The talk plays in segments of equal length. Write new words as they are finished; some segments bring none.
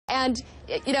And,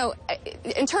 you know,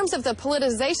 in terms of the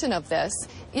politicization of this,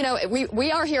 you know,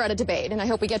 we are here at a debate, and I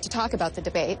hope we get to talk about the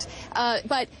debate.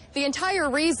 But the entire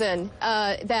reason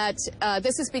that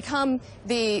this has become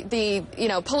the you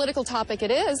know, political topic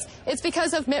it's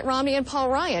because of Mitt Romney and Paul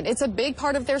Ryan. It's a big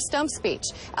part of their stump speech,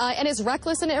 and it's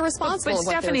reckless and irresponsible of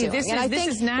what Stephanie, they're doing. this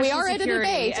is national we are at a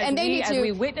debate, and they need to. As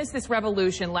we witnessed this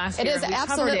revolution last year, it is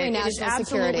absolutely national security. It is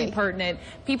absolutely pertinent.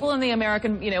 People in the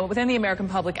American, you know, within the American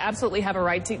public, absolutely have a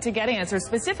right to get answers.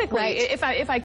 Specifically, right. if I